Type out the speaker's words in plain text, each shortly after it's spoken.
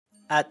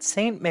At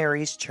St.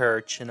 Mary's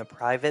Church in a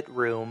private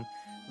room,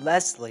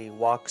 Leslie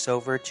walks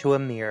over to a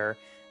mirror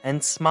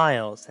and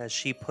smiles as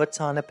she puts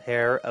on a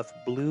pair of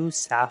blue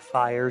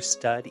sapphire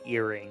stud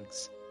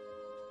earrings.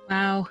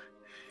 Wow,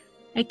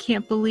 I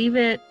can't believe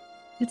it.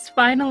 It's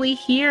finally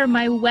here,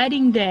 my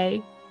wedding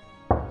day.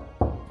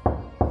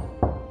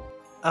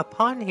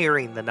 Upon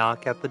hearing the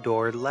knock at the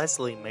door,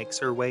 Leslie makes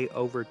her way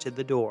over to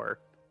the door.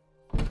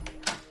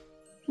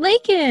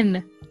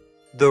 Lakin!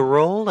 The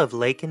role of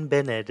Lakin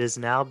Bennett is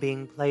now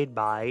being played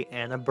by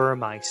Anna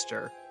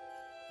Burmeister.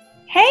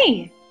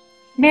 Hey!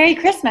 Merry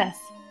Christmas!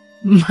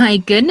 My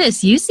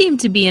goodness, you seem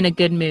to be in a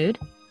good mood.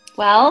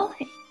 Well,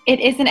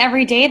 it isn't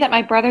every day that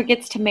my brother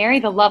gets to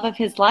marry the love of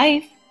his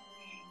life.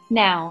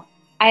 Now,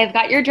 I have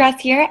got your dress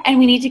here, and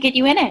we need to get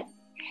you in it.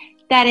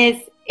 That is,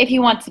 if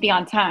you want to be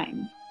on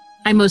time.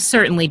 I most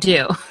certainly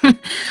do.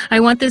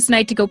 I want this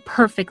night to go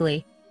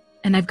perfectly,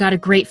 and I've got a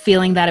great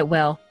feeling that it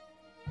will.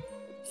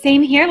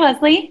 Same here,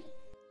 Leslie.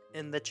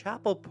 In the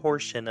chapel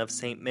portion of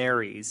St.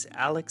 Mary's,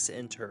 Alex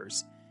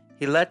enters.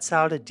 He lets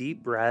out a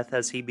deep breath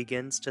as he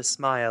begins to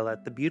smile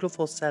at the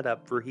beautiful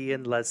setup for he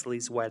and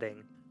Leslie's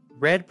wedding.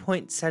 Red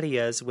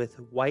poinsettias with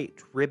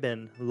white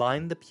ribbon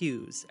line the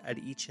pews at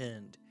each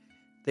end.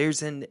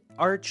 There's an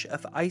arch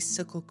of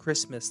icicle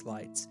Christmas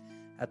lights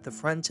at the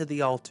front of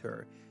the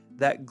altar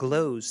that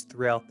glows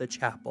throughout the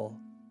chapel.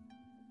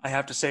 I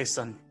have to say,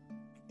 son,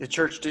 the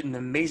church did an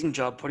amazing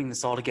job putting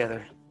this all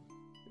together.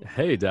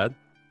 Hey, Dad.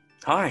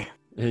 Hi.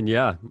 And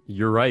yeah,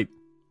 you're right.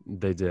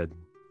 They did.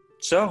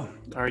 So,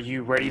 are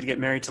you ready to get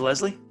married to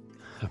Leslie?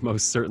 I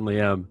most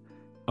certainly am.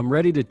 I'm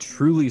ready to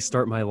truly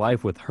start my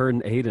life with her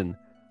and Aiden.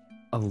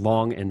 A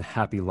long and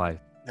happy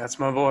life. That's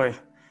my boy.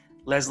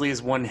 Leslie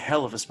is one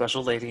hell of a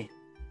special lady.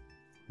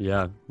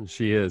 Yeah,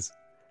 she is.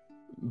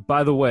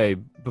 By the way,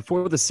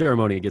 before the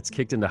ceremony gets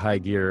kicked into high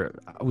gear,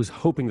 I was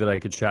hoping that I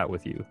could chat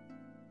with you.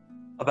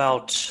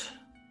 About?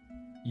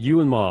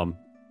 You and Mom.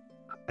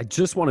 I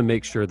just want to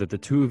make sure that the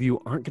two of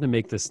you aren't going to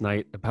make this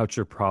night about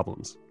your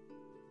problems.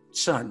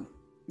 Son,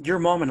 your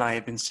mom and I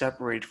have been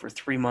separated for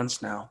 3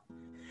 months now.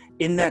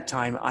 In that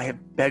time, I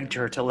have begged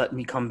her to let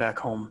me come back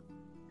home.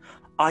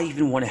 I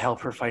even want to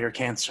help her fight her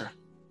cancer.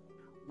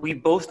 We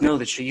both know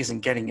that she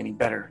isn't getting any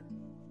better.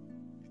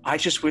 I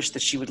just wish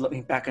that she would let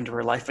me back into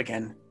her life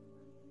again.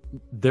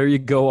 There you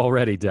go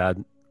already,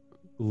 Dad.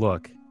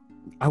 Look,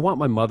 I want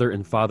my mother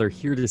and father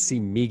here to see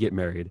me get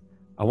married.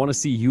 I want to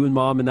see you and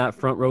Mom in that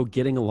front row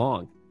getting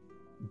along.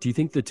 Do you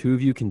think the two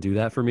of you can do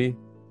that for me?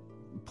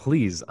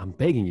 Please, I'm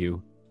begging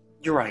you.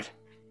 You're right.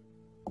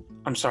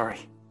 I'm sorry.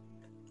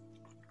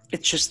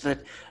 It's just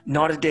that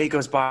not a day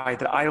goes by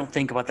that I don't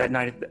think about that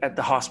night at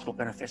the hospital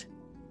benefit.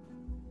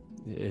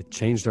 It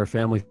changed our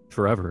family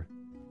forever.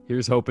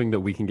 Here's hoping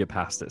that we can get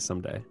past it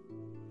someday.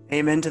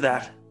 Amen to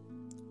that.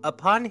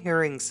 Upon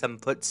hearing some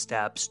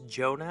footsteps,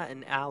 Jonah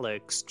and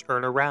Alex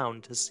turn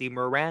around to see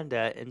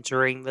Miranda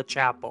entering the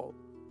chapel.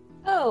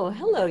 Oh,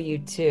 hello, you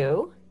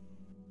two.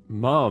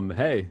 Mom,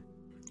 hey.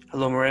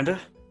 Hello, Miranda.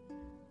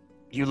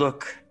 You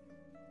look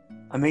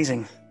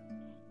amazing.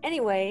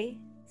 Anyway,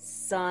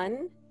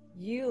 son,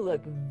 you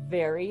look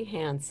very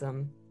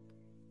handsome.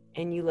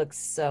 And you look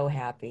so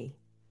happy.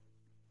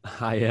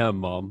 I am,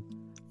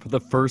 Mom. For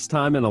the first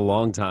time in a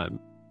long time.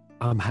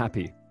 I'm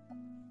happy.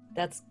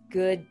 That's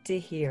good to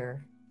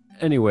hear.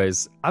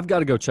 Anyways, I've got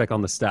to go check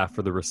on the staff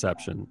for the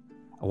reception.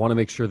 I want to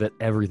make sure that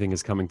everything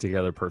is coming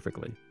together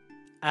perfectly.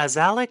 As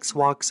Alex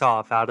walks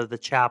off out of the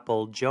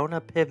chapel,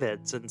 Jonah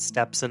pivots and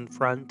steps in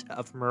front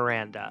of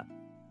Miranda.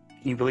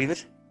 Can you believe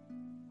it?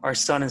 Our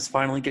son is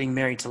finally getting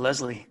married to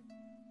Leslie.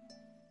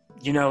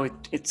 You know,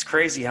 it's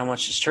crazy how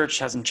much this church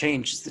hasn't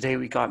changed since the day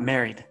we got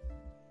married.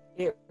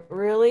 It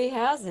really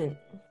hasn't.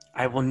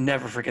 I will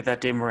never forget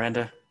that day,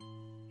 Miranda.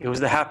 It was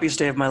the happiest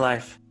day of my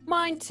life.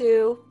 Mine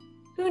too.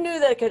 Who knew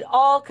that it could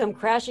all come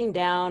crashing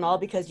down all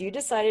because you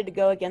decided to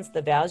go against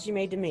the vows you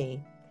made to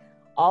me?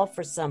 All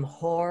for some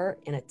whore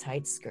in a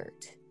tight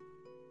skirt.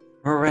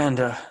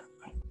 Miranda.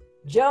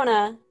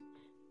 Jonah,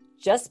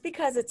 just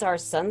because it's our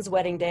son's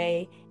wedding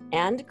day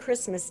and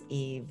Christmas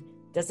Eve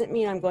doesn't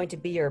mean I'm going to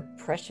be your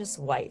precious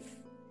wife.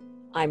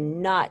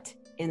 I'm not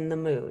in the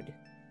mood.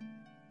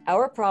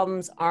 Our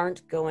problems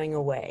aren't going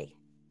away.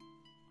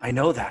 I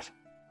know that.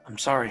 I'm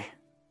sorry.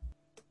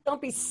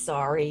 Don't be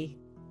sorry.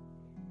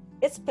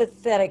 It's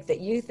pathetic that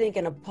you think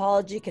an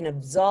apology can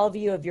absolve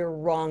you of your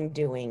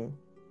wrongdoing.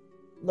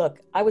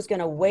 Look, I was going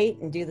to wait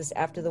and do this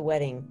after the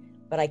wedding,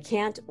 but I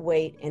can't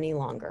wait any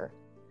longer.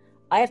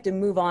 I have to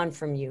move on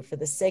from you for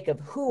the sake of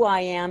who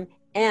I am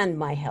and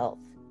my health.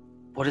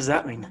 What does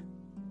that mean?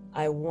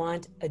 I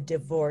want a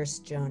divorce,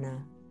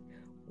 Jonah.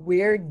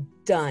 We're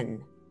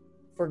done.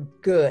 For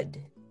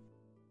good.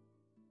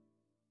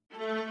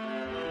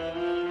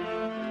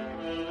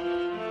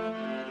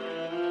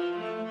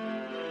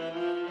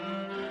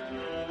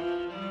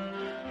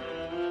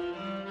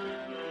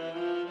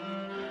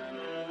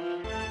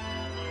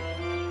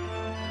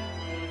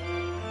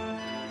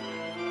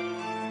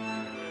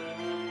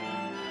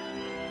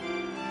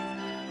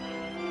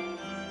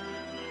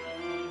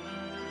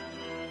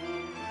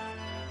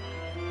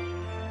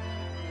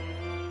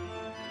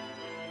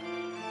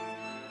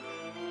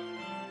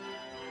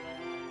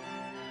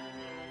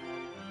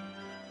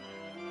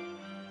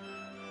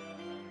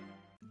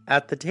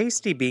 At the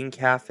Tasty Bean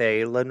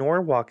Cafe, Lenore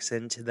walks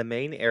into the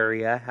main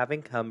area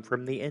having come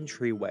from the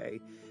entryway.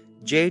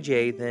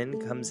 JJ then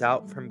comes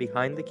out from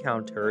behind the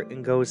counter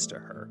and goes to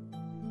her.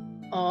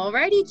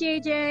 Alrighty,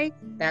 JJ.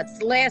 That's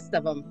the last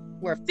of them.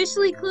 We're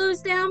officially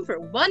closed down for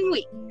 1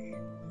 week.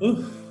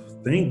 Oof,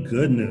 thank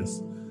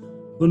goodness.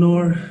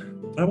 Lenore,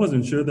 I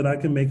wasn't sure that I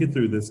could make it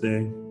through this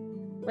day.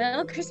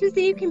 Well, Christmas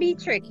Eve can be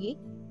tricky.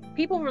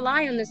 People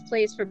rely on this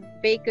place for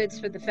baked goods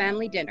for the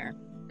family dinner,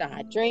 the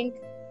hot drink,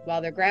 while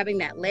they're grabbing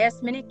that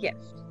last-minute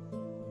gift.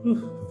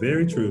 Oof,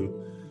 very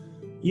true.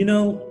 You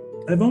know,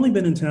 I've only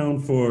been in town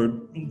for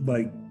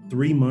like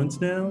 3 months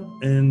now,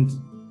 and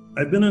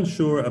I've been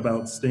unsure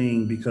about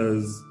staying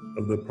because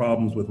of the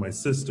problems with my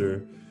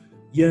sister,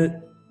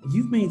 yet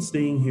you've made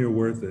staying here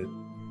worth it.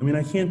 I mean,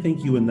 I can't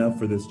thank you enough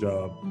for this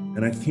job,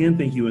 and I can't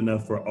thank you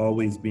enough for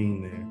always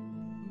being there.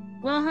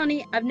 Well,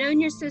 honey, I've known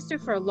your sister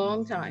for a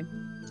long time.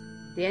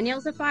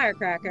 Danielle's a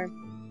firecracker.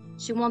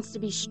 She wants to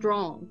be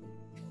strong.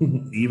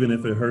 Even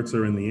if it hurts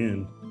her in the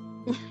end.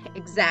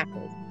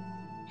 Exactly.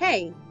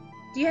 Hey,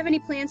 do you have any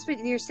plans for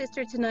your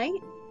sister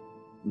tonight?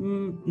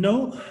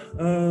 No,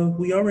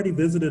 we already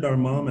visited our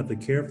mom at the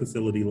care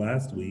facility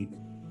last week.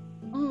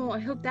 Oh, I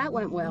hope that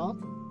went well.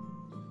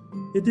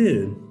 It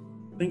did.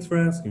 Thanks for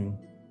asking.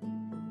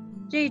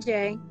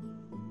 JJ,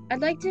 I'd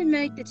like to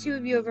invite the two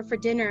of you over for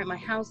dinner at my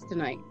house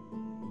tonight.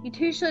 You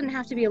two shouldn't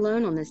have to be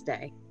alone on this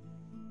day.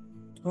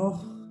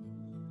 Oh,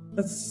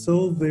 that's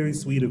so very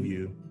sweet of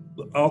you.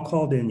 I'll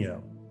call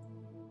Danielle.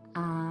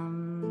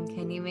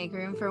 Can you make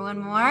room for one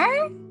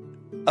more?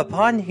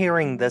 Upon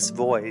hearing this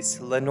voice,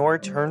 Lenore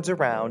turns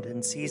around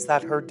and sees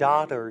that her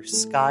daughter,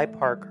 Sky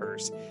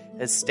Parkhurst,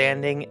 is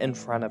standing in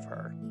front of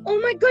her.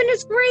 Oh my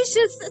goodness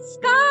gracious,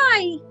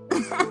 Sky!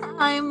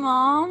 Hi,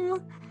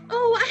 Mom.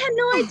 Oh, I had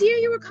no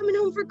idea you were coming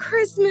home for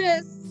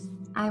Christmas.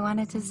 I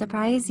wanted to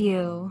surprise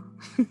you.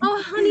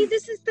 Oh, honey,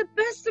 this is the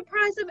best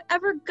surprise I've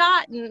ever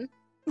gotten.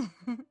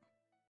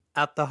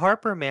 At the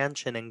Harper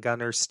Mansion in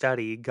Gunner's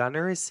study,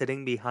 Gunner is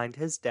sitting behind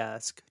his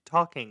desk,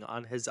 talking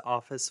on his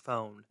office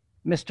phone.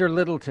 Mr.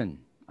 Littleton,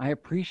 I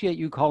appreciate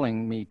you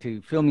calling me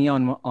to fill me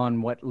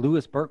on what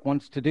Louis Burke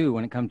wants to do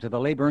when it comes to the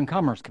Labor and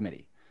Commerce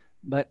Committee.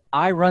 But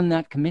I run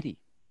that committee.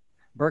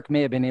 Burke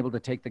may have been able to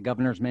take the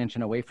governor's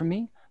mansion away from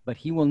me, but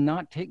he will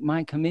not take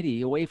my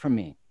committee away from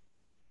me.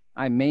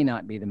 I may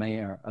not be the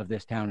mayor of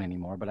this town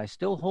anymore, but I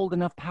still hold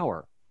enough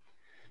power.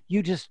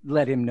 You just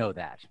let him know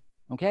that,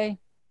 okay?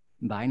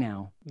 Bye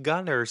now.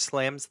 Gunner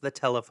slams the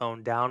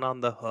telephone down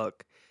on the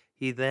hook.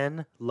 He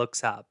then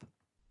looks up.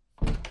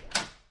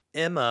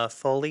 Emma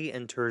fully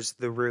enters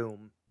the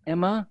room.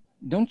 Emma,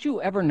 don't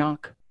you ever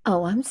knock?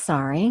 Oh, I'm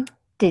sorry.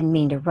 Didn't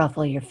mean to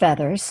ruffle your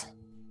feathers.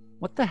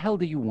 What the hell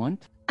do you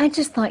want? I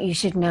just thought you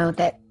should know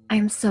that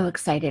I'm so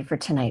excited for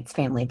tonight's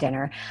family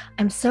dinner.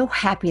 I'm so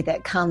happy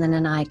that Colin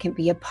and I can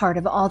be a part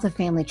of all the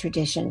family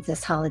traditions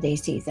this holiday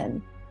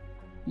season.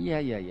 Yeah,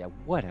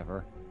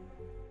 whatever.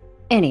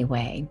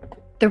 Anyway,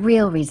 the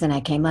real reason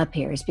I came up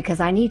here is because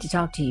I need to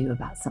talk to you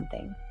about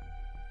something.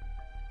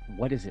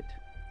 What is it?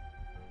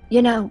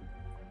 You know,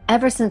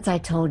 ever since I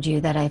told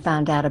you that I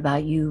found out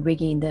about you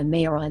rigging the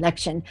mayoral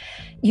election,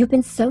 you've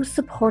been so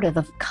supportive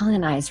of Colin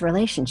and I's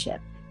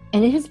relationship.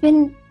 And it has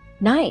been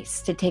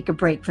nice to take a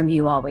break from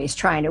you always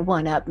trying to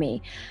one-up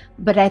me.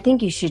 But I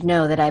think you should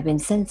know that I've been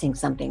sensing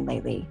something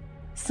lately.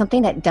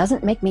 Something that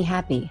doesn't make me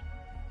happy.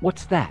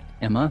 What's that,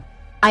 Emma?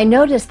 I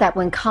noticed that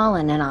when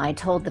Colin and I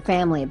told the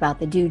family about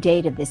the due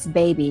date of this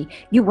baby,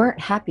 you weren't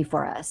happy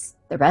for us.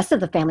 The rest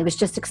of the family was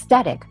just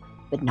ecstatic,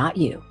 but not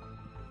you.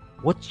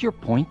 What's your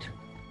point?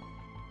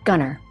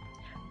 Gunner,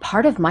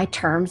 part of my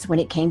terms when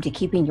it came to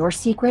keeping your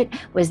secret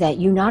was that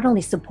you not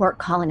only support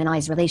Colin and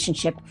I's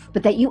relationship,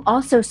 but that you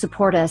also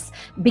support us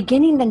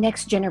beginning the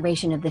next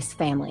generation of this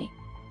family.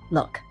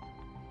 Look,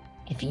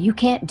 if you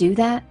can't do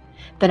that,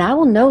 then I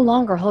will no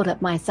longer hold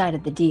up my side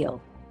of the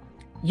deal.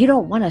 You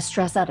don't want to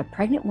stress out a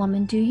pregnant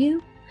woman, do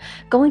you?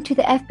 Going to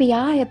the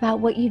FBI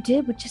about what you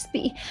did would just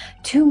be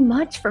too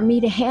much for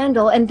me to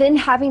handle, and then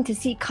having to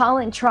see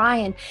Colin try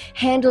and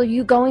handle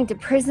you going to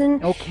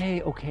prison.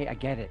 Okay, I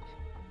get it.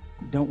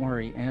 Don't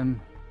worry,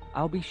 Em.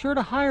 I'll be sure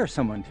to hire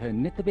someone to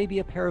knit the baby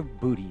a pair of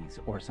booties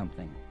or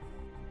something.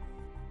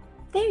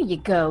 There you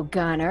go,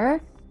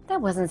 Gunner. That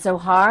wasn't so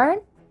hard.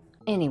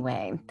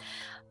 Anyway,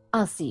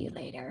 I'll see you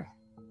later.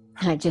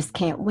 I just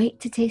can't wait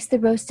to taste the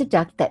roasted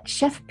duck that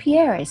Chef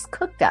Pierre has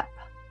cooked up.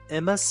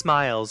 Emma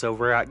smiles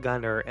over at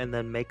Gunner and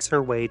then makes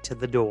her way to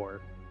the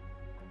door.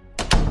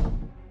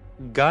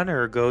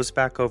 Gunner goes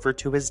back over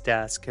to his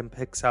desk and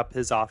picks up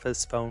his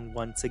office phone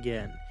once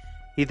again.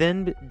 He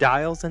then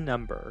dials a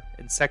number,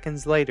 and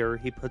seconds later,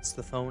 he puts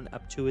the phone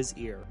up to his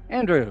ear.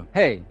 Andrew,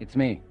 hey, it's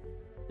me.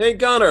 Hey,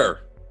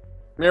 Gunner.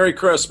 Merry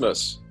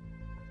Christmas.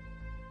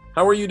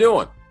 How are you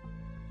doing?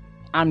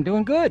 I'm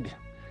doing good.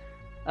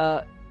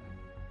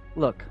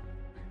 Look,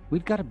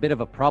 we've got a bit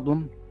of a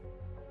problem.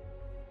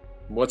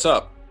 What's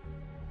up?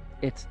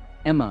 It's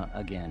Emma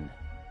again.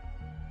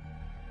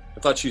 I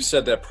thought you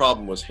said that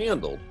problem was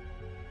handled.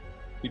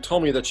 You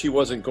told me that she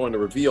wasn't going to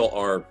reveal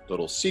our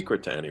little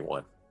secret to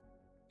anyone.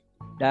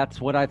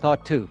 That's what I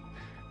thought too.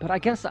 But I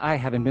guess I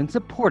haven't been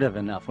supportive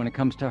enough when it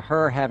comes to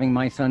her having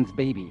my son's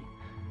baby.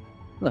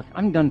 Look,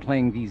 I'm done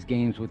playing these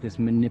games with this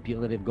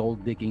manipulative,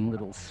 gold-digging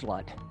little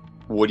slut.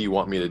 What do you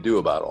want me to do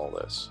about all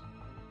this?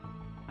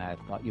 I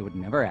thought you would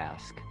never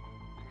ask.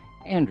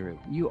 Andrew,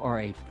 you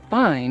are a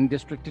fine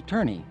district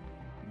attorney.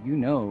 You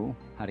know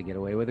how to get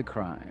away with a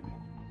crime.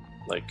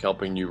 Like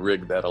helping you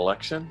rig that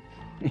election?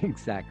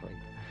 Exactly.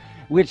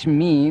 Which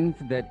means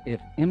that if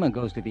Emma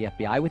goes to the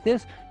FBI with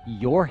this,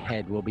 your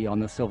head will be on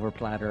the silver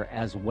platter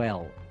as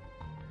well.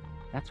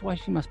 That's why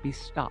she must be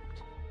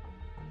stopped.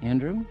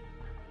 Andrew,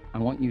 I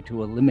want you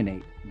to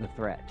eliminate the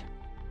threat.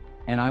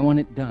 And I want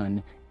it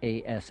done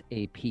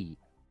ASAP.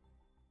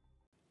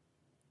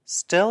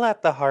 Still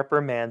at the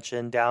Harper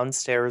mansion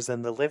downstairs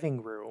in the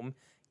living room,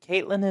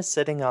 Caitlin is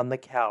sitting on the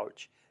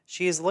couch.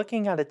 She is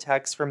looking at a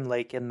text from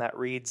Lakin that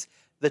reads,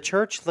 "The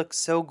church looks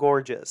so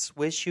gorgeous.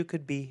 Wish you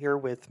could be here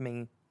with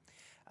me."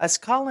 As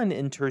Colin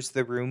enters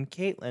the room,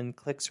 Caitlin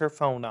clicks her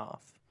phone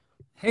off.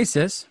 Hey,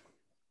 sis.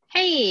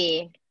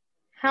 Hey,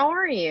 how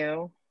are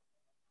you?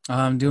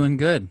 I'm doing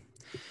good.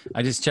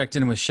 I just checked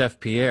in with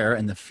Chef Pierre,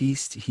 and the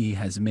feast he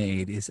has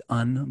made is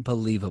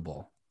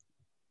unbelievable.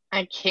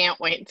 I can't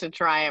wait to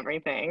try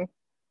everything.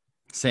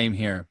 Same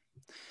here.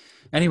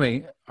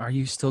 Anyway, are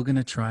you still going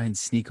to try and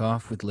sneak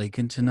off with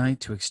Lakin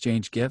tonight to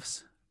exchange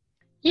gifts?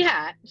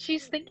 Yeah,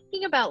 she's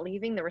thinking about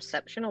leaving the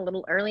reception a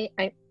little early.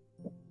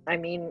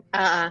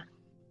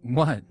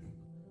 What?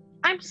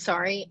 I'm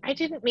sorry. I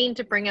didn't mean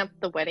to bring up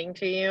the wedding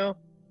to you.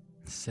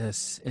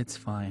 Sis, it's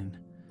fine.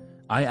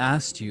 I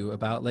asked you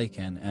about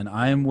Lakin, and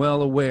I am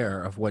well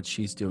aware of what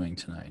she's doing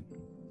tonight.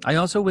 I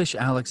also wish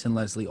Alex and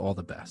Leslie all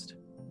the best.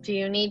 Do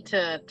you need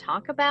to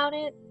talk about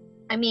it?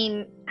 I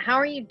mean, how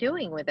are you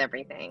doing with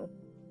everything?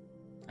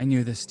 I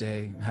knew this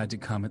day had to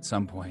come at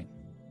some point.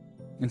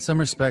 In some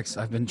respects,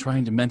 I've been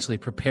trying to mentally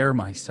prepare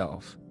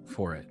myself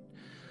for it.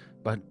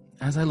 But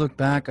as I look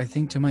back, I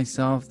think to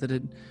myself that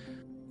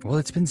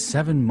it's been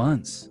 7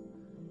 months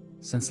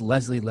since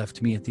Leslie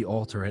left me at the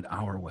altar at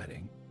our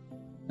wedding.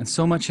 And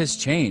so much has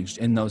changed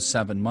in those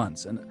 7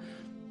 months. And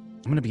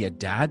I'm going to be a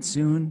dad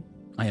soon.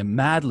 I am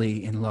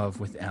madly in love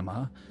with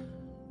Emma.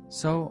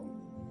 So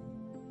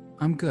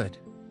I'm good.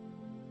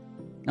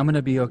 I'm going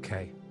to be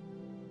okay.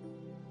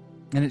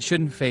 And it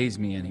shouldn't faze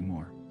me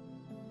anymore.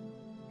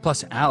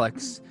 Plus,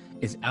 Alex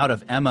is out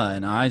of Emma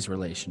and I's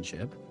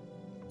relationship.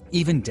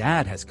 Even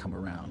Dad has come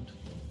around.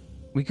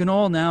 We can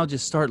all now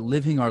just start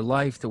living our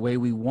life the way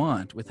we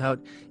want without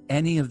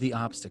any of the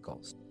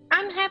obstacles.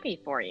 I'm happy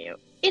for you.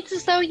 It's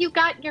as though you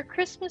got your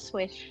Christmas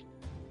wish.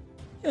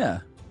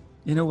 Yeah,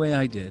 in a way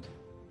I did.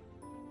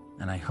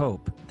 And I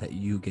hope that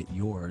you get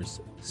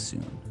yours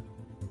soon.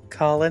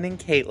 Colin and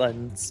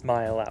Caitlin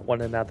smile at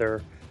one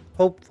another,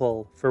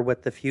 hopeful for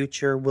what the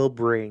future will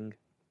bring.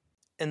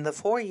 In the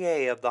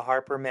foyer of the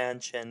Harper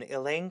mansion,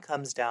 Elaine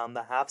comes down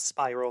the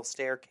half-spiral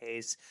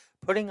staircase,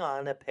 putting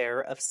on a pair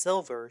of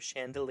silver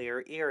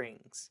chandelier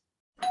earrings.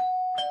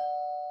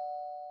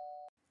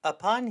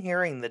 Upon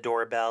hearing the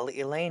doorbell,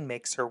 Elaine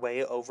makes her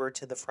way over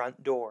to the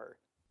front door.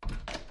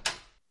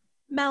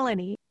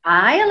 Melanie.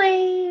 Hi,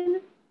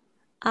 Elaine.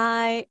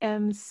 I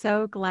am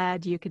so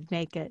glad you could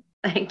make it.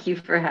 Thank you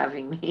for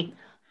having me.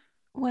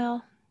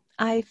 Well,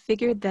 I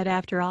figured that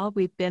after all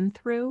we've been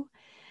through,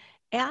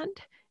 and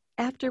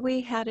after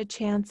we had a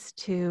chance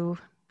to,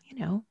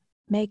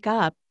 make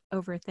up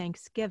over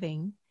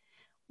Thanksgiving,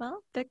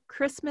 well, that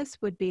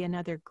Christmas would be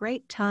another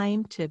great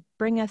time to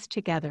bring us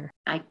together.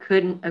 I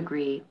couldn't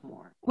agree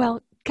more.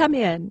 Well, come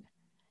in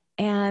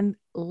and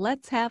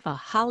let's have a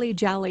holly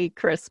jolly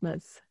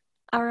Christmas.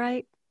 All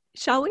right,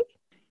 shall we?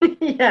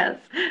 Yes,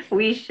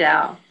 we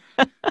shall.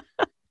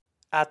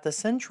 At the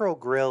central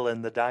grill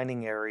in the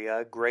dining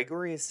area,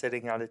 Gregory is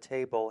sitting at a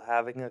table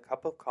having a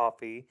cup of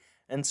coffee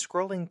and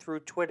scrolling through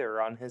Twitter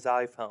on his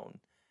iPhone.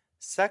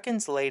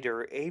 Seconds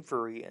later,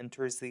 Avery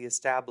enters the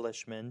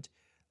establishment,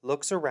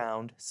 looks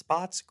around,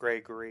 spots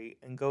Gregory,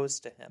 and goes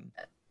to him.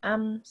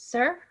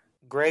 Sir?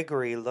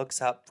 Gregory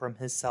looks up from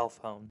his cell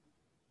phone.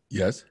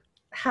 Yes?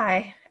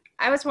 Hi.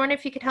 I was wondering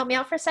if you could help me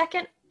out for a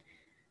second.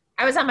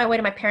 I was on my way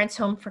to my parents'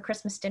 home for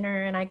Christmas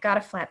dinner, and I got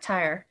a flat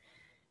tire.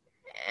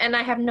 And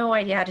I have no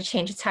idea how to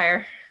change a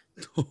tire.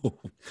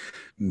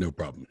 No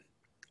problem.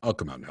 I'll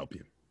come out and help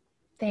you.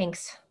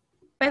 Thanks.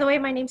 By the way,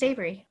 my name's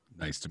Avery.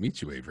 Nice to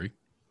meet you, Avery.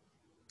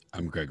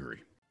 I'm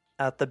Gregory.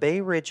 At the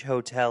Bay Ridge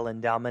Hotel in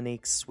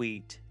Dominique's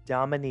suite,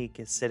 Dominique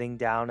is sitting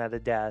down at a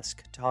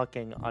desk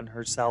talking on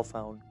her cell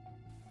phone.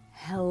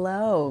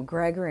 Hello,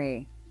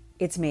 Gregory.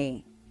 It's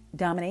me,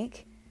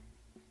 Dominique.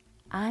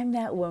 I'm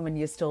that woman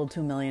you stole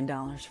 $2 million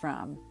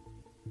from.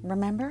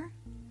 Remember?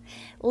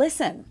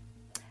 Listen,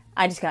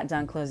 I just got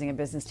done closing a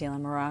business deal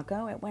in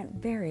Morocco. It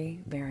went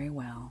very, very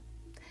well.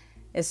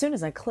 As soon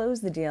as I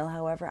closed the deal,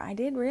 however, I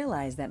did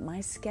realize that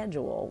my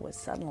schedule was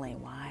suddenly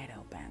wide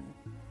open.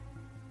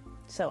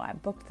 So I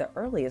booked the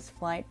earliest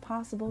flight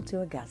possible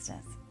to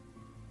Augustus.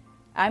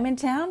 I'm in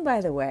town, by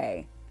the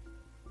way,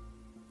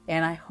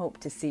 and I hope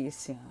to see you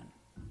soon,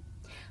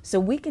 so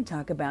we can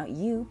talk about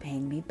you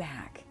paying me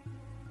back.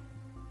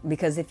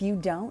 Because if you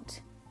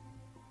don't,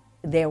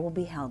 there will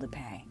be hell to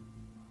pay.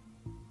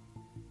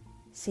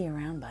 See you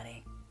around,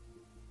 buddy.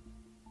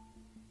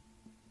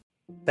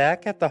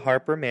 Back at the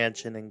Harper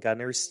mansion in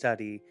Gunner's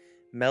study,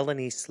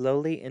 Melanie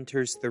slowly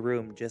enters the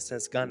room just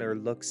as Gunner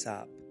looks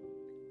up.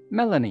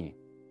 Melanie.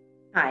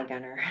 Hi,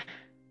 Gunner.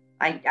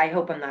 I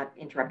hope I'm not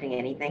interrupting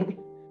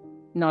anything.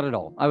 Not at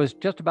all. I was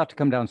just about to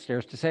come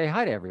downstairs to say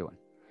hi to everyone.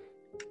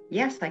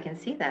 Yes, I can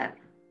see that.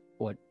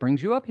 What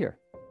brings you up here?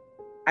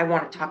 I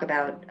want to talk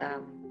about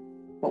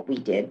what we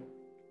did.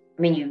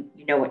 I mean,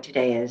 you know what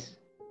today is.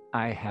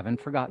 I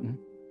haven't forgotten,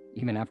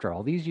 even after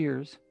all these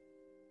years.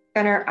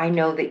 Gunner, I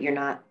know that you're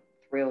not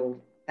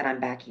thrilled that I'm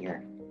back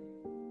here.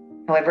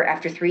 However,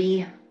 after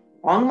 3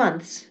 long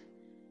months,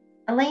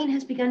 Elaine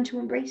has begun to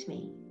embrace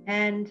me.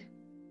 And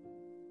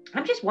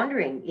I'm just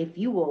wondering if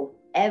you will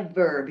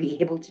ever be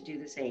able to do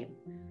the same.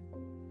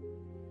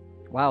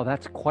 Wow,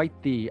 that's quite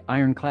the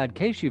ironclad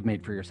case you've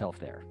made for yourself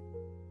there.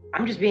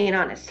 I'm just being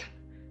honest.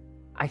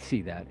 I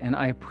see that, and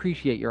I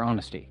appreciate your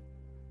honesty.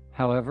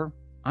 However,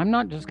 I'm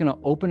not just going to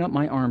open up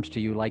my arms to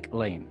you like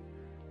Elaine.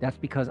 That's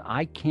because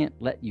I can't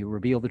let you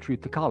reveal the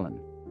truth to Colin.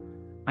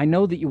 I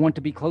know that you want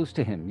to be close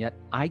to him, yet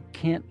I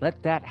can't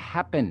let that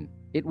happen.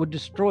 It would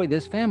destroy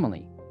this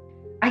family.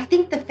 I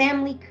think the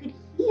family could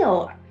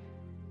heal.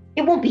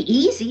 It won't be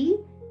easy.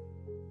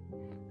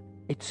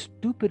 It's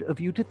stupid of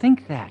you to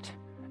think that.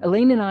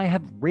 Elaine and I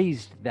have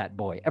raised that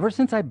boy ever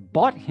since I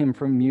bought him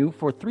from you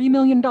for $3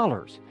 million.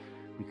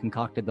 We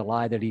concocted the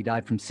lie that he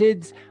died from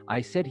SIDS.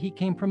 I said he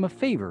came from a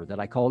favor that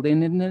I called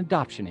in an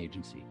adoption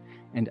agency.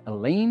 And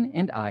Elaine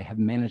and I have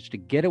managed to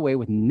get away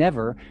with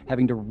never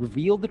having to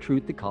reveal the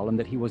truth to Colin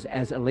that he was,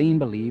 as Elaine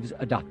believes,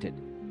 adopted.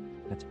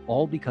 That's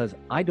all because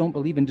I don't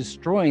believe in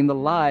destroying the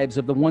lives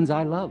of the ones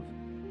I love.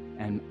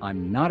 And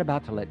I'm not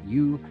about to let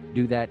you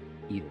do that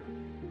either.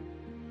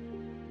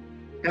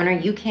 Gunner,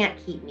 you can't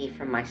keep me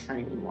from my son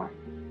anymore.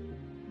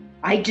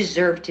 I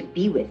deserve to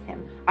be with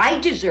him. I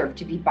deserve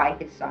to be by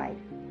his side.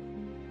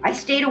 I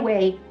stayed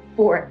away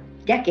for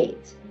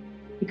decades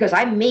because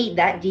I made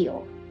that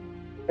deal.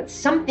 But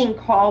something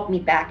called me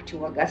back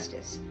to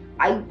Augustus.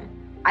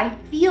 I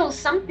feel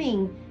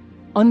something.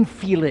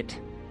 Unfeel it.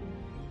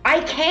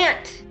 I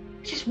can't.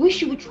 I just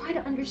wish you would try to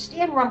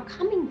understand where I'm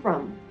coming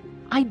from.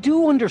 I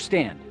do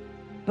understand,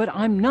 but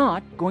I'm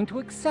not going to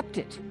accept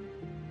it.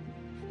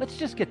 Let's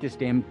just get this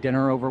damn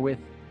dinner over with.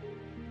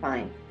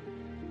 Fine.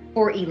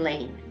 For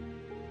Elaine.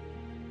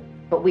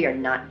 But we are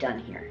not done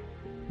here.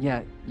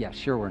 Yeah,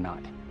 sure we're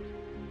not.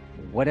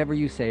 Whatever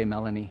you say,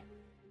 Melanie.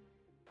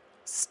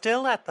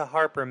 Still at the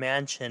Harper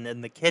mansion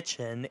in the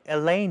kitchen,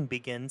 Elaine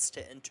begins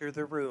to enter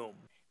the room.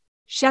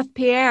 Chef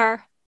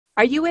Pierre,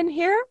 are you in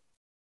here?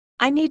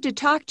 I need to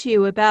talk to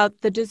you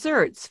about the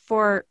desserts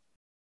for...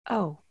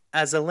 Oh.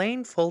 As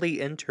Elaine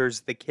fully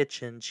enters the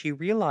kitchen, she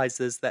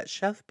realizes that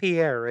Chef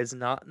Pierre is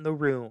not in the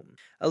room.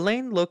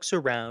 Elaine looks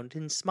around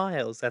and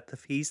smiles at the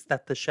feast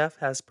that the chef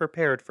has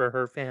prepared for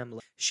her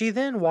family. She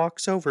then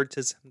walks over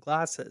to some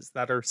glasses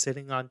that are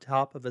sitting on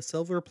top of a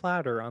silver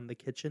platter on the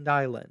kitchen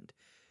island.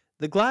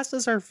 The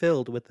glasses are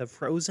filled with a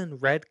frozen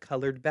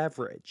red-colored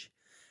beverage.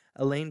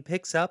 Elaine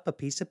picks up a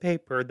piece of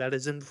paper that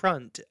is in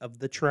front of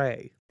the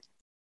tray.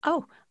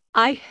 Oh,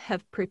 I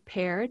have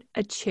prepared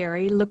a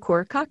cherry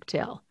liqueur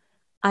cocktail.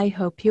 I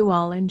hope you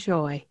all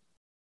enjoy.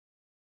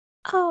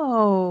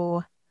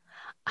 Oh,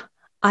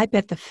 I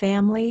bet the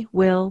family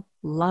will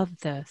love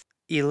this.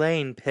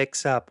 Elaine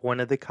picks up one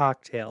of the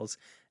cocktails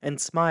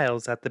and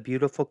smiles at the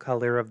beautiful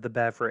color of the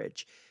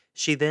beverage.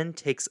 She then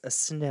takes a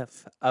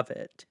sniff of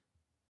it.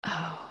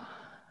 Oh,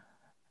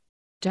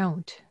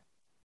 don't.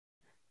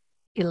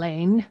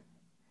 Elaine.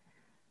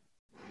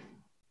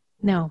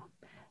 No,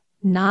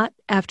 not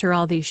after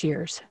all these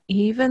years,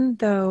 even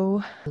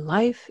though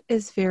life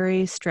is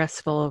very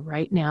stressful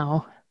right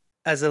now.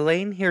 As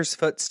Elaine hears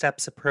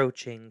footsteps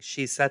approaching,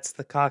 she sets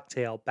the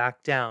cocktail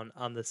back down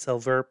on the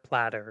silver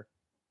platter.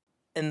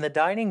 In the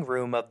dining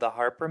room of the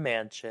Harper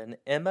mansion,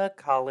 Emma,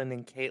 Colin,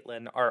 and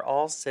Caitlin are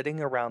all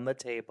sitting around the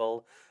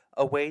table,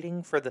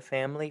 awaiting for the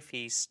family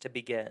feast to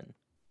begin.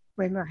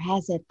 Rumor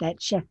has it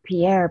that Chef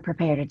Pierre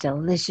prepared a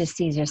delicious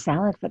Caesar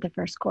salad for the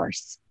first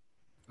course.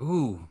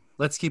 Ooh,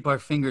 let's keep our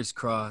fingers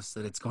crossed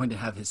that it's going to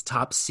have his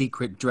top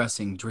secret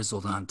dressing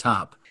drizzled on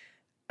top.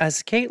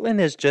 As Caitlin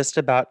is just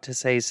about to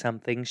say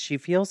something, she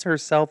feels her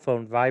cell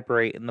phone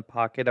vibrate in the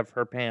pocket of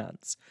her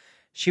pants.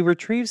 She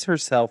retrieves her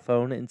cell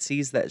phone and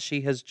sees that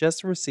she has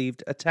just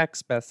received a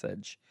text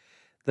message.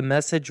 The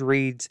message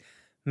reads,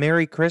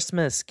 "Merry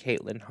Christmas,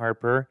 Caitlin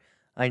Harper.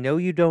 I know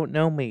you don't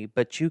know me,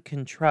 but you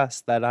can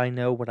trust that I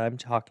know what I'm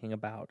talking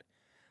about.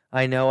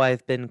 I know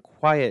I've been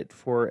quiet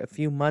for a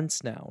few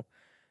months now.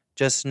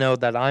 Just know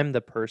that I'm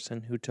the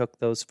person who took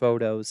those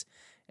photos,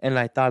 and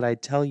I thought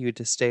I'd tell you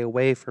to stay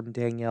away from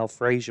Danielle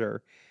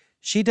Frazier.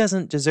 She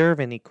doesn't deserve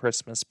any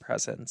Christmas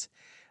presents.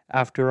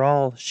 After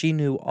all, she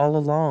knew all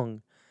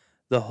along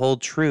the whole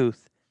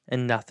truth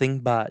and nothing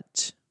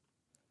but."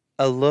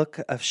 A look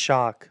of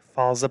shock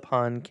falls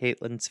upon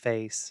Caitlin's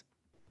face.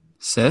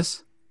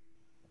 Sis?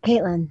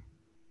 Caitlin,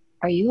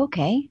 are you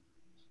okay?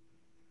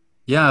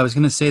 Yeah, I was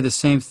going to say the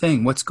same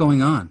thing. What's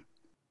going on?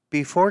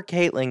 Before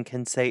Caitlin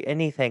can say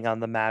anything on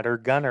the matter,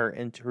 Gunnar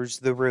enters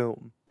the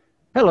room.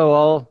 Hello,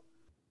 all.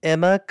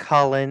 Emma,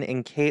 Colin,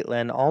 and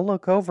Caitlin all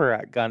look over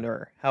at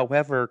Gunnar.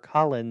 However,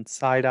 Colin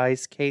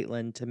side-eyes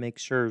Caitlin to make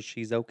sure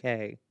she's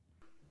okay.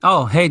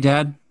 Oh, hey,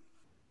 Dad.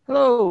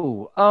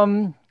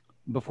 Hello.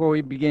 Before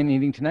we begin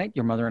eating tonight,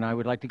 your mother and I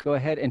would like to go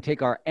ahead and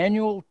take our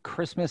annual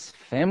Christmas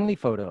family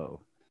photo.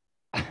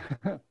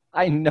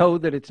 I know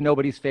that it's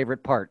nobody's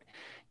favorite part,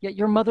 yet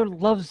your mother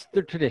loves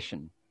the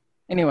tradition.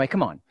 Anyway,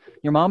 come on.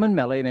 Your mom and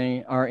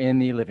Melanie are in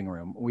the living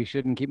room. We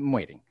shouldn't keep them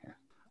waiting.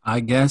 I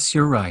guess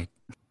you're right.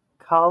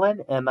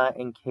 Colin, Emma,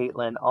 and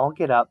Caitlin all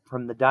get up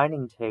from the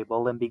dining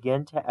table and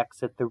begin to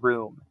exit the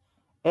room.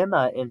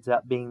 Emma ends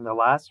up being the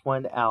last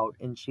one out,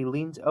 and she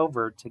leans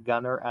over to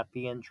Gunnar at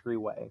the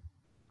entryway.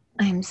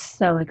 I'm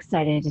so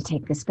excited to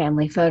take this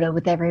family photo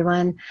with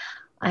everyone.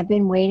 I've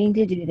been waiting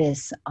to do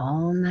this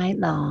all night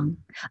long.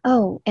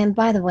 Oh, and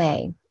by the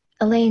way,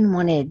 Elaine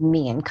wanted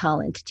me and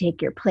Colin to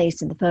take your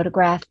place in the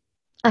photograph.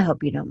 I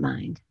hope you don't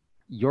mind.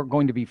 You're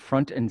going to be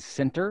front and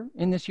center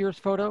in this year's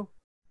photo?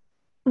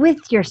 With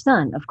your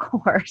son, of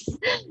course.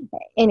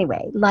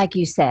 Anyway, like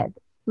you said,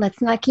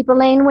 let's not keep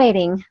Elaine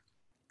waiting.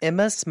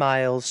 Emma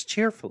smiles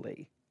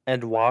cheerfully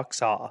and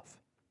walks off.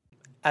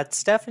 At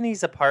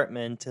Stephanie's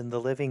apartment in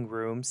the living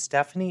room,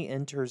 Stephanie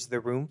enters the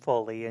room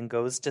fully and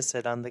goes to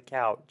sit on the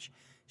couch.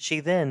 She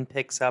then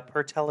picks up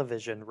her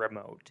television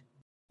remote.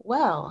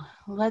 Well,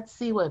 let's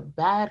see what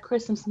bad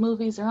Christmas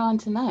movies are on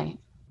tonight.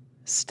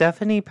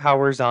 Stephanie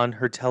powers on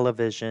her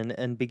television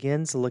and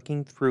begins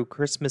looking through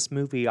Christmas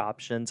movie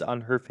options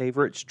on her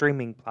favorite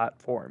streaming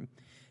platform.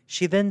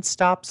 She then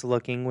stops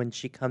looking when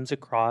she comes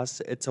across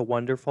It's a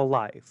Wonderful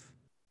Life.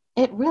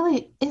 It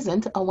really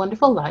isn't a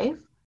wonderful life,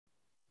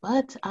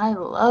 but I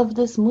love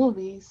this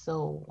movie,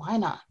 so why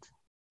not?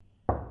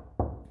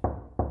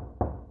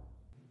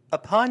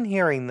 Upon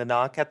hearing the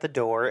knock at the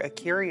door, a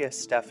curious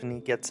Stephanie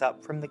gets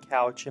up from the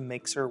couch and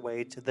makes her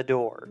way to the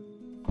door.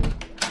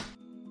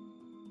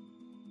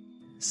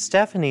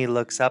 Stephanie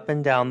looks up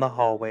and down the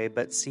hallway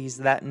but sees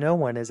that no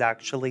one is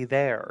actually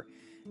there.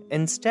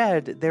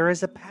 Instead, there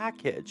is a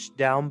package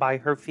down by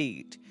her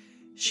feet.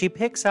 She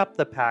picks up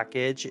the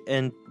package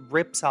and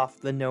rips off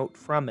the note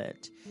from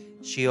it.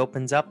 She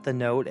opens up the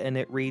note and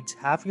it reads,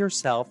 "Have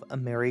yourself a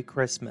Merry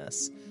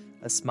Christmas."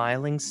 A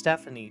smiling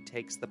Stephanie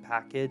takes the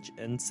package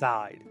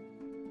inside.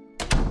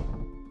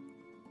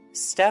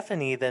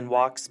 Stephanie then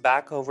walks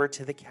back over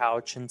to the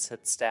couch and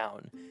sits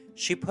down.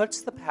 She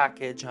puts the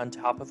package on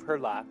top of her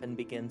lap and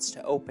begins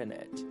to open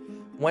it.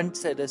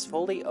 Once it is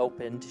fully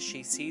opened,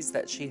 she sees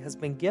that she has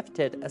been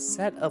gifted a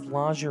set of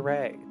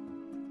lingerie.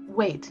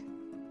 Wait,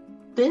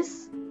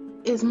 this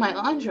is my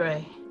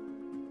lingerie.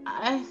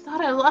 I thought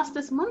I lost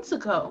this months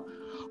ago.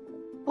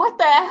 What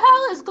the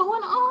hell is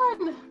going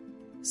on?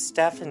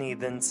 Stephanie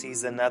then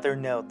sees another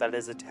note that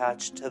is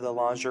attached to the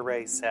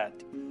lingerie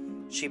set.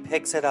 She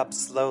picks it up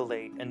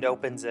slowly and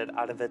opens it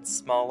out of its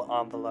small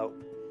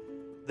envelope.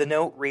 The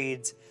note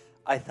reads,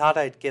 "I thought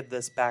I'd give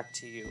this back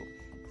to you.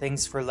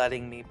 Thanks for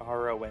letting me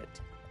borrow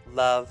it.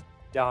 Love,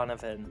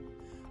 Donovan."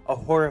 A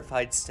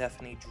horrified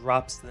Stephanie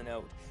drops the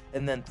note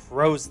and then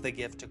throws the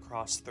gift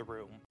across the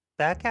room.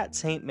 Back at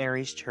St.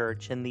 Mary's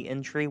Church in the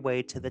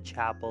entryway to the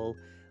chapel,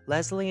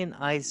 Leslie and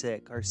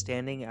Isaac are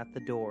standing at the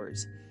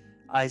doors.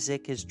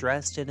 Isaac is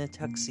dressed in a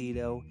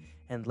tuxedo,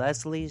 and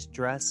Leslie's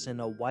dressed in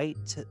a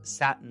white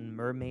satin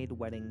mermaid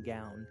wedding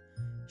gown.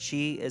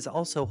 She is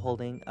also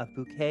holding a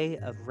bouquet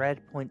of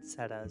red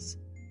poinsettias.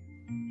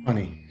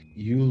 Honey,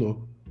 you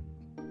look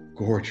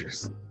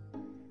gorgeous.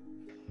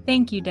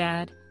 Thank you,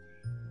 Dad.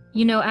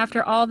 You know,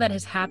 after all that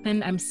has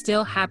happened, I'm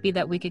still happy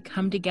that we could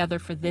come together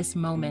for this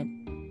moment.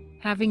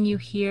 Having you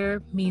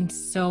here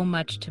means so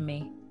much to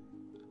me.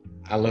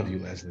 I love you,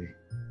 Leslie.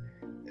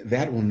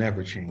 That will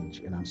never change,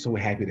 and I'm so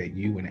happy that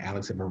you and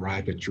Alex have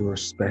arrived at your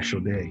special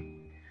day.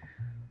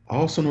 I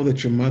also know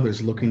that your mother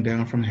is looking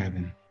down from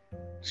heaven.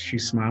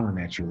 She's smiling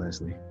at you,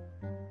 Leslie.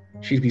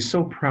 She'd be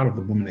so proud of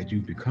the woman that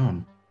you've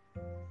become.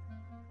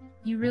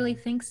 You really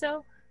think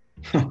so?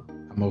 I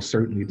most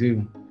certainly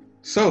do.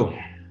 So,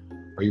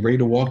 are you ready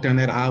to walk down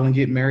that aisle and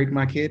get married,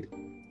 my kid?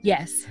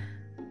 Yes,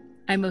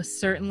 I most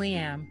certainly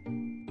am.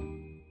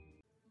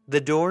 The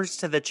doors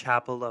to the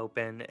chapel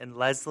open, and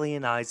Leslie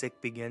and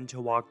Isaac begin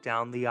to walk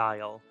down the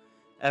aisle.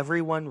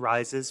 Everyone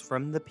rises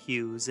from the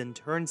pews and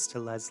turns to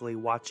Leslie,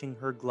 watching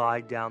her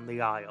glide down the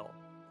aisle.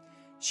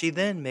 She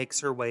then makes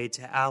her way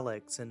to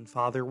Alex and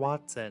Father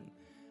Watson.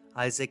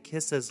 Isaac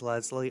kisses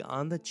Leslie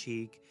on the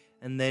cheek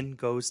and then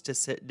goes to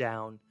sit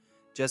down,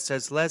 just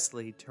as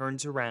Leslie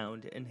turns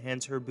around and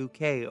hands her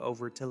bouquet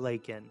over to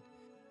Lakin.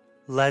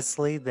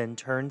 Leslie then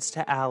turns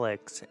to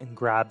Alex and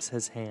grabs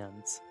his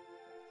hands.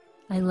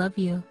 I love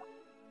you.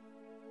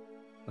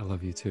 I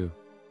love you too.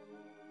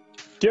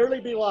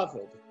 Dearly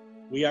beloved,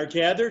 we are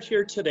gathered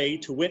here today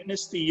to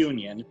witness the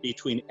union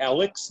between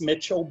Alex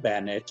Mitchell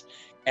Bennett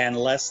and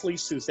Leslie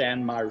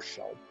Suzanne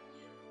Marshall.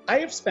 I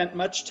have spent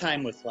much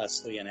time with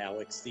Leslie and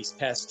Alex these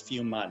past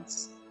few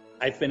months.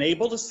 I've been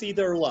able to see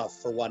their love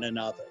for one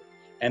another,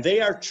 And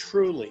they are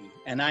truly,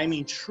 and I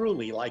mean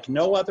truly, like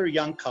no other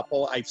young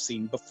couple I've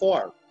seen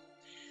before.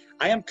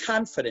 I am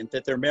confident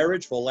that their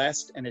marriage will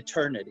last an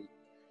eternity.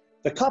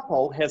 The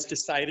couple has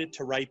decided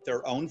to write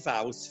their own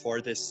vows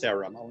for this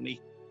ceremony.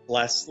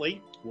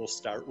 Leslie, we'll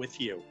start with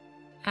you.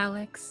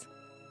 Alex,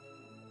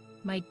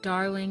 my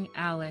darling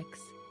Alex,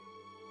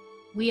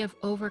 we have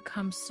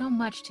overcome so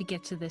much to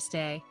get to this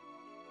day.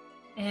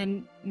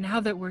 And now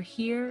that we're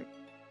here,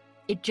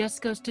 it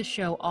just goes to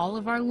show all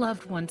of our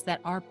loved ones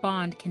that our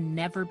bond can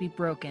never be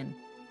broken.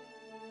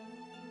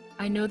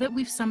 I know that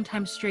we've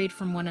sometimes strayed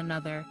from one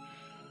another.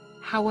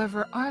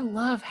 However, our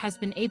love has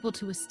been able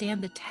to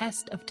withstand the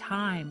test of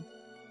time.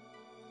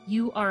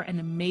 You are an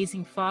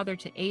amazing father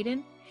to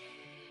Aiden.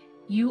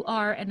 You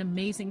are an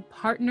amazing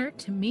partner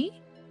to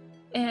me.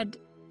 And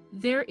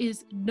there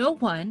is no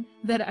one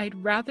that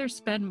I'd rather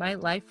spend my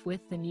life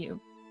with than you.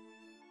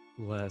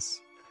 Les.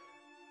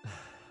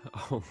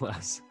 Oh,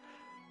 Les.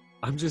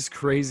 I'm just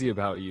crazy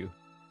about you.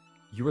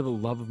 You are the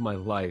love of my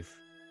life,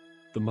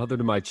 the mother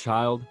to my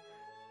child.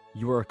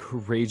 You are a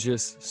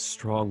courageous,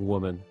 strong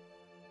woman,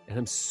 and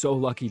I'm so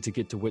lucky to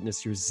get to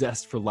witness your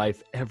zest for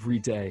life every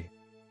day.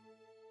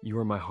 You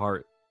are my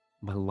heart,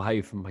 my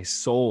life, my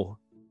soul.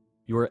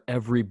 You are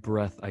every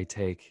breath I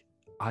take.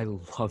 I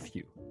love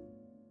you.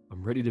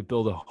 I'm ready to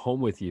build a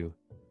home with you,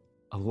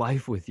 a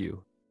life with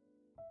you.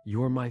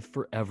 You are my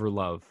forever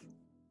love.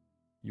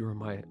 You are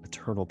my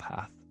eternal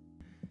path.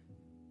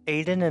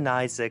 Aiden and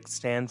Isaac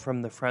stand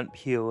from the front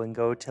pew and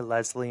go to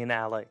Leslie and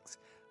Alex.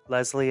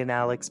 Leslie and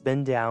Alex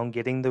bend down,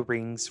 getting the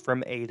rings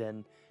from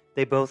Aiden.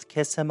 They both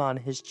kiss him on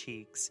his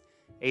cheeks.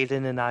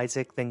 Aiden and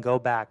Isaac then go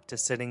back to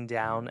sitting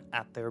down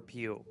at their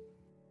pew.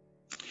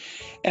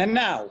 And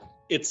now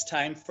it's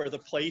time for the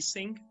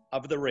placing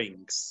of the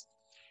rings.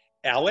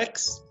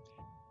 Alex,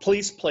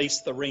 please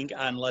place the ring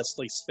on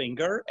Leslie's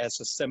finger as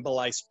a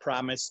symbolized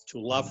promise to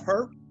love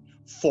her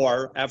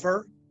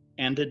forever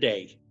and a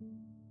day.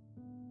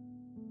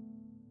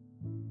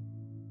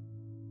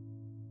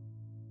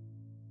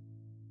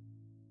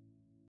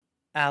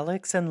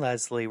 Alex and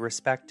Leslie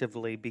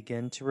respectively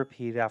begin to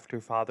repeat after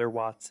Father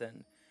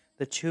Watson.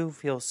 The two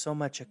feel so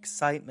much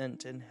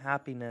excitement and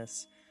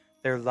happiness.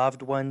 Their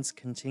loved ones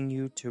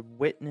continue to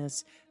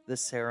witness the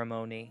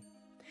ceremony.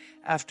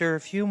 After a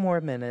few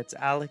more minutes,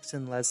 Alex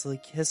and Leslie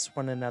kiss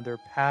one another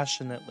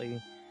passionately.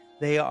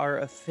 They are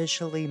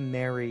officially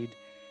married.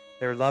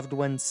 Their loved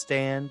ones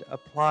stand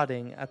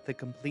applauding at the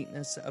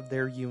completeness of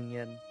their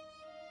union.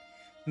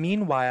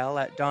 Meanwhile,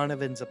 at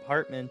Donovan's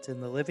apartment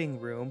in the living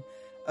room,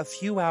 a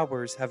few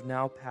hours have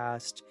now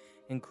passed,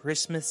 and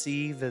Christmas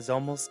Eve is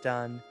almost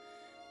done.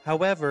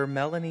 However,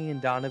 Melanie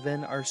and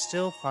Donovan are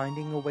still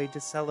finding a way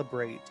to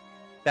celebrate,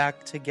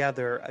 back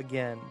together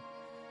again.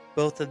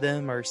 Both of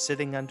them are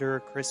sitting under a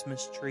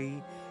Christmas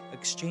tree,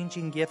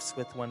 exchanging gifts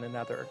with one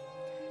another.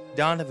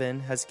 Donovan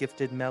has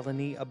gifted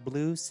Melanie a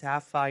blue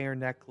sapphire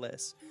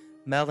necklace.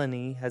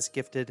 Melanie has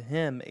gifted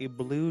him a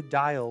blue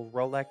dial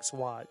Rolex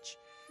watch.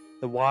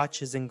 The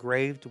watch is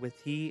engraved with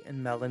he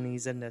and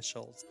Melanie's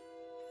initials.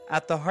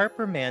 At the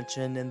Harper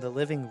mansion in the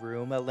living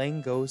room,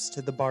 Elaine goes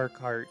to the bar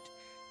cart.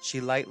 She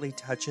lightly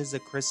touches a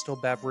crystal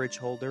beverage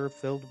holder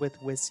filled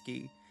with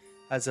whiskey.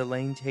 As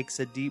Elaine takes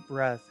a deep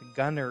breath,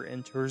 Gunnar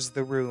enters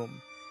the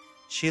room.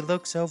 She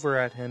looks over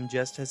at him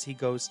just as he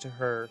goes to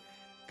her.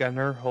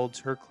 Gunnar holds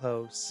her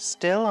close.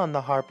 Still on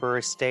the Harper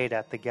estate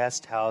at the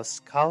guest house,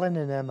 Colin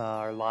and Emma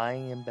are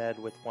lying in bed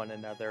with one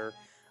another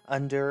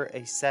under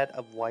a set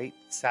of white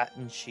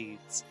satin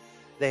sheets.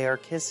 They are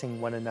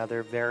kissing one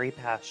another very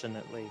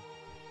passionately.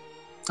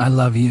 I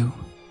love you.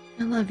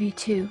 I love you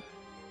too.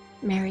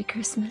 Merry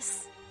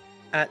Christmas.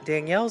 At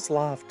Danielle's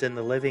loft in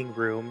the living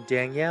room,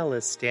 Danielle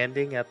is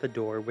standing at the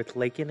door with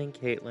Lakin and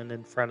Caitlin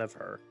in front of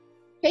her.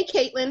 Hey,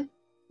 Caitlin.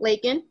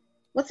 Lakin,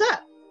 what's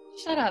up?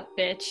 Shut up,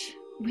 bitch.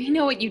 We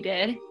know what you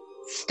did.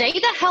 Stay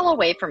the hell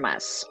away from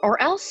us, or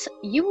else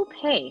you will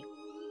pay.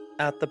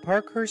 At the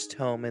Parkhurst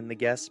home in the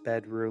guest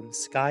bedroom,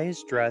 Sky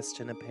is dressed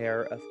in a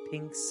pair of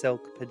pink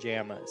silk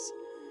pajamas.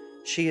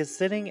 She is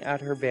sitting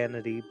at her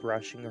vanity,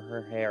 brushing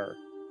her hair.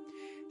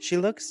 She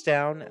looks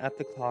down at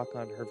the clock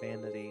on her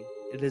vanity.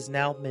 It is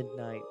now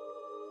midnight.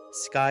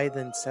 Sky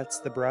then sets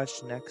the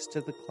brush next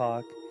to the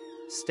clock,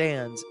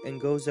 stands,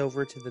 and goes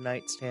over to the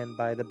nightstand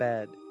by the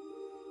bed.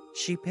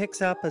 She picks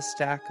up a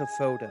stack of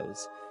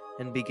photos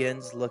and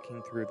begins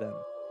looking through them.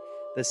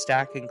 The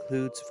stack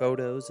includes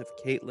photos of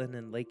Caitlin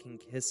and Lakin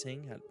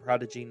kissing at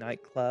Prodigy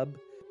nightclub,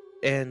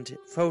 and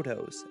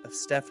photos of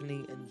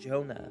Stephanie and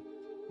Jonah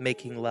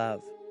making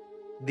love.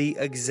 The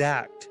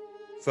exact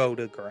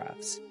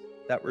photographs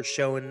that were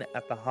shown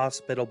at the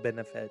hospital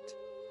benefit.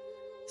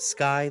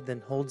 Sky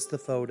then holds the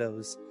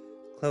photos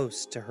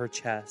close to her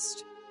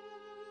chest.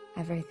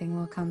 Everything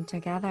will come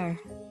together.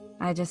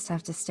 I just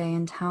have to stay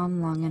in town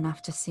long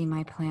enough to see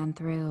my plan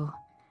through.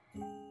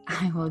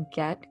 I will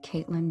get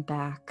Caitlin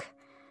back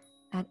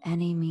at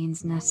any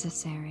means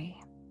necessary.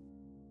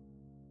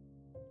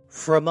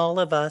 From all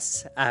of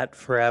us at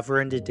Forever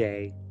and a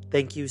Day,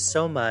 thank you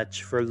so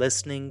much for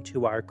listening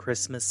to our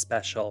Christmas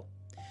special.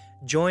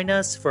 Join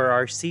us for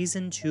our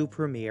Season 2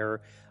 premiere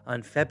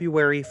on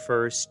February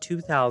 1st,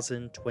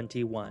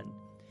 2021.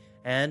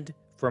 And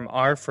from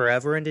our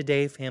Forever and a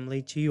Day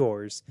family to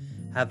yours,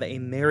 have a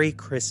Merry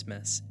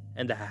Christmas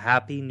and a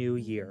Happy New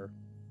Year.